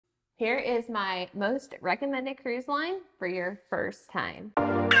Here is my most recommended cruise line for your first time.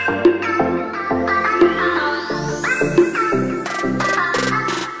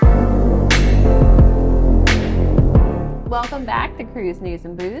 Welcome back to Cruise News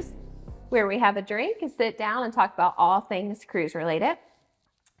and Booze, where we have a drink and sit down and talk about all things cruise related.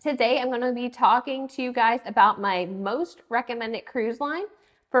 Today, I'm going to be talking to you guys about my most recommended cruise line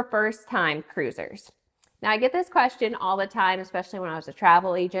for first-time cruisers. Now, I get this question all the time, especially when I was a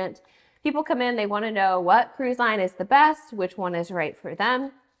travel agent. People come in, they want to know what cruise line is the best, which one is right for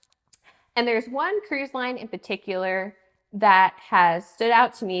them. And there's one cruise line in particular that has stood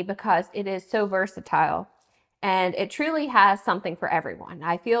out to me because it is so versatile and it truly has something for everyone.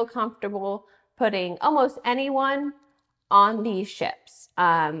 I feel comfortable putting almost anyone on these ships.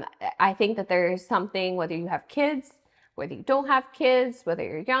 I think that there's something, whether you have kids, whether you don't have kids, whether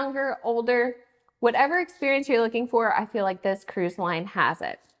you're younger, older, whatever experience you're looking for, I feel like this cruise line has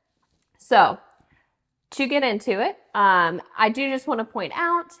it. So to get into it, I do just want to point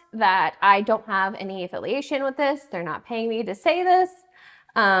out that I don't have any affiliation with this. They're not paying me to say this.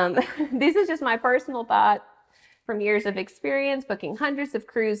 This is just my personal thought from years of experience, booking hundreds of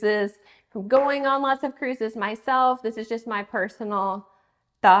cruises, from going on lots of cruises myself. This is just my personal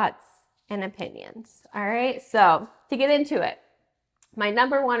thoughts and opinions. All right, so to get into it, my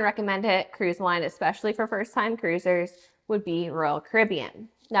number one recommended cruise line, especially for first-time cruisers, would be Royal Caribbean.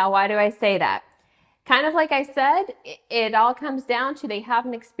 Now, why do I say that? Kind of like I said, it all comes down to they have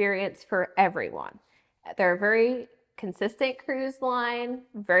an experience for everyone. They're a very consistent cruise line,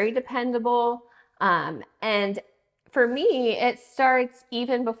 very dependable, and for me, it starts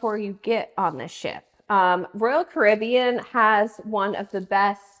even before you get on the ship. Royal Caribbean has one of the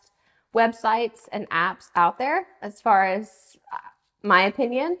best websites and apps out there, as far as my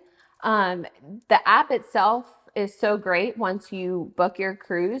opinion. The app itself is so great once you book your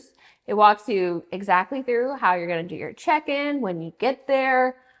cruise. It walks you exactly through how you're going to do your check-in, when you get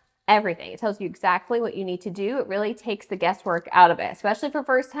there, everything. It tells you exactly what you need to do. It really takes the guesswork out of it, especially for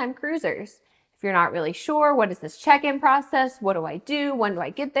first-time cruisers. If you're not really sure, what is this check-in process? What do I do? When do I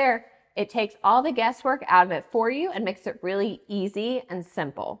get there? It takes all the guesswork out of it for you and makes it really easy and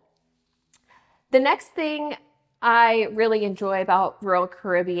simple. The next thing I really enjoy about Royal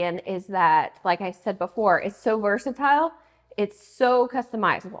Caribbean is that, like I said before, it's so versatile. It's so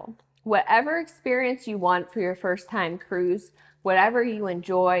customizable. Whatever experience you want for your first time cruise, whatever you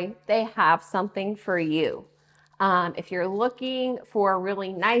enjoy, they have something for you. If you're looking for a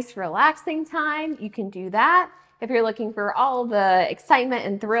really nice, relaxing time, you can do that. If you're looking for all the excitement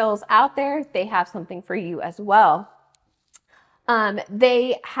and thrills out there, they have something for you as well.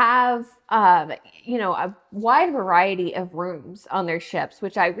 They have, a wide variety of rooms on their ships,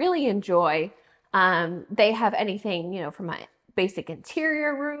 which I really enjoy. They have anything, from a basic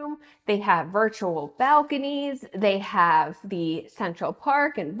interior room. They have virtual balconies. They have the Central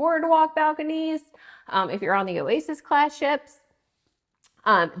Park and boardwalk balconies. If you're on the Oasis class ships,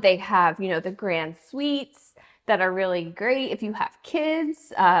 they have, the grand suites that are really great if you have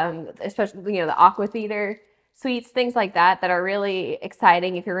kids, especially, the aqua theater suites, things like that are really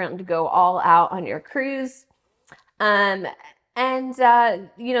exciting if you're wanting to go all out on your cruise. There's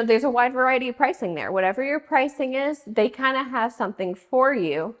a wide variety of pricing there. Whatever your pricing is, they kind of have something for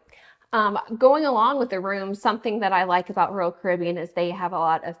you. Going along with the rooms, something that I like about Royal Caribbean is they have a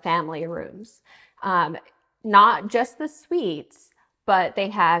lot of family rooms. Not just the suites, but they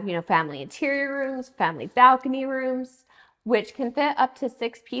have, family interior rooms, family balcony rooms, which can fit up to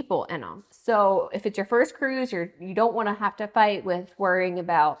 6 people in them. So if it's your first cruise, you don't want to have to fight with worrying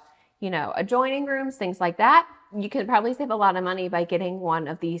about, adjoining rooms, things like that. You can probably save a lot of money by getting one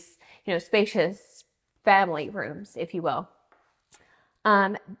of these, spacious family rooms, if you will.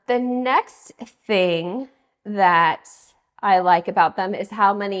 The next thing that I like about them is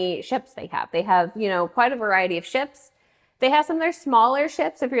how many ships they have. They have, quite a variety of ships. They have some of their smaller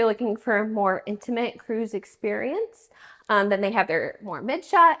ships if you're looking for a more intimate cruise experience. Then they have their more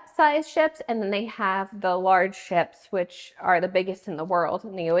mid-size ships, and then they have the large ships, which are the biggest in the world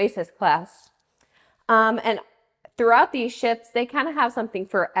in the Oasis class. And throughout these ships, they kind of have something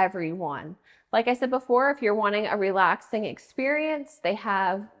for everyone. Like I said before, if you're wanting a relaxing experience, they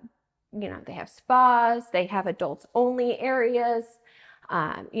have, they have spas, they have adults only areas,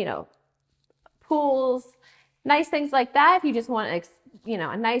 pools, nice things like that. If you just want,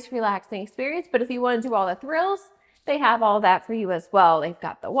 a nice relaxing experience, but if you want to do all the thrills, they have all that for you as well. They've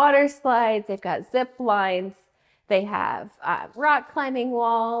got the water slides, they've got zip lines, they have rock climbing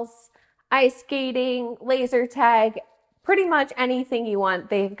walls, ice skating, laser tag, pretty much anything you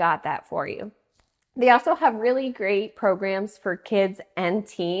want, they've got that for you. They also have really great programs for kids and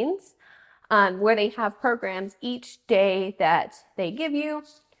teens, where they have programs each day that they give you,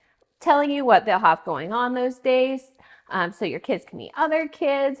 telling you what they'll have going on those days. So your kids can meet other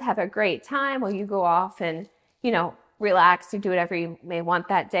kids, have a great time while you go off and, relax or do whatever you may want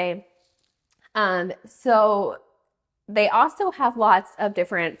that day. So they also have lots of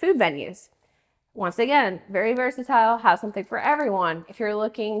different food venues. Once again, very versatile, have something for everyone. If you're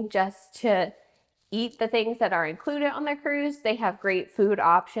looking just to eat the things that are included on their cruise, they have great food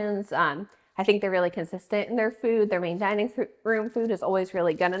options. I think they're really consistent in their food. Their main dining room food is always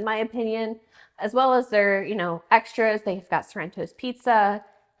really good, in my opinion, as well as their, extras. They've got Sorrento's pizza.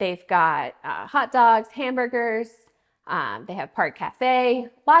 They've got hot dogs, hamburgers. They have Park Cafe,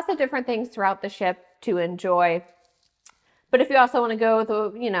 lots of different things throughout the ship to enjoy. But if you also want to go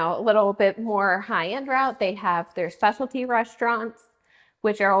a little bit more high-end route, they have their specialty restaurants,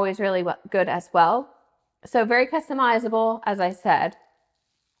 which are always really good as well. So very customizable, as I said.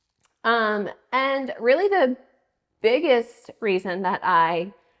 And really the biggest reason that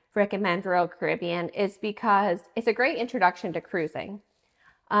I recommend Royal Caribbean is because it's a great introduction to cruising.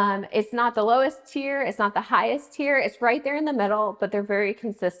 It's not the lowest tier, it's not the highest tier, it's right there in the middle, but they're very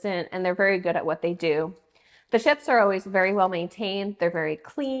consistent and they're very good at what they do. The ships are always very well maintained, they're very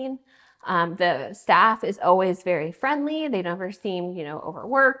clean. The staff is always very friendly. They never seem,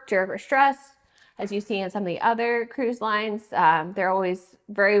 overworked or overstressed. As you see in some of the other cruise lines, they're always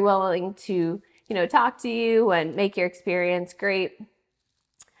very willing to, talk to you and make your experience great.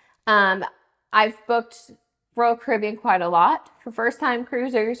 I've booked Royal Caribbean quite a lot for first-time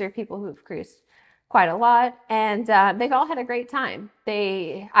cruisers or people who've cruised quite a lot, and they've all had a great time.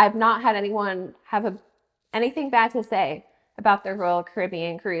 I've not had anyone have anything bad to say about their Royal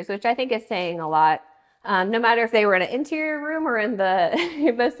Caribbean cruise, which I think is saying a lot. No matter if they were in an interior room or in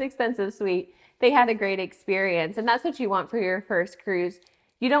the most expensive suite, they had a great experience. And that's what you want for your first cruise.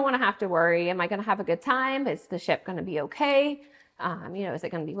 You don't want to have to worry, am I going to have a good time? Is the ship going to be okay? Is it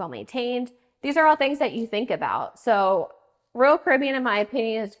going to be well maintained? These are all things that you think about. So Royal Caribbean, in my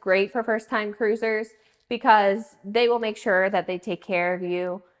opinion, is great for first-time cruisers because they will make sure that they take care of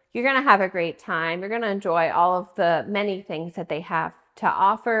you. You're going to have a great time. You're going to enjoy all of the many things that they have to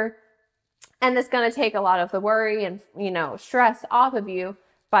offer. And it's going to take a lot of the worry and, stress off of you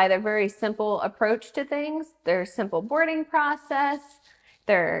by their very simple approach to things, their simple boarding process,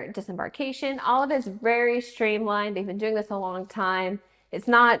 their disembarkation. All of it's very streamlined. They've been doing this a long time. It's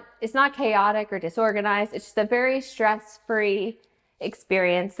not chaotic or disorganized. It's just a very stress-free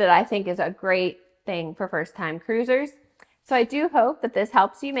experience that I think is a great thing for first-time cruisers. So I do hope that this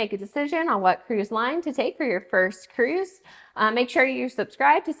helps you make a decision on what cruise line to take for your first cruise. Make sure you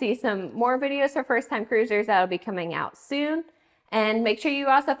subscribe to see some more videos for first-time cruisers that'll be coming out soon. And make sure you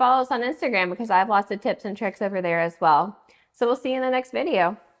also follow us on Instagram because I have lots of tips and tricks over there as well. So we'll see you in the next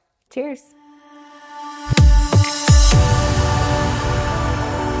video. Cheers.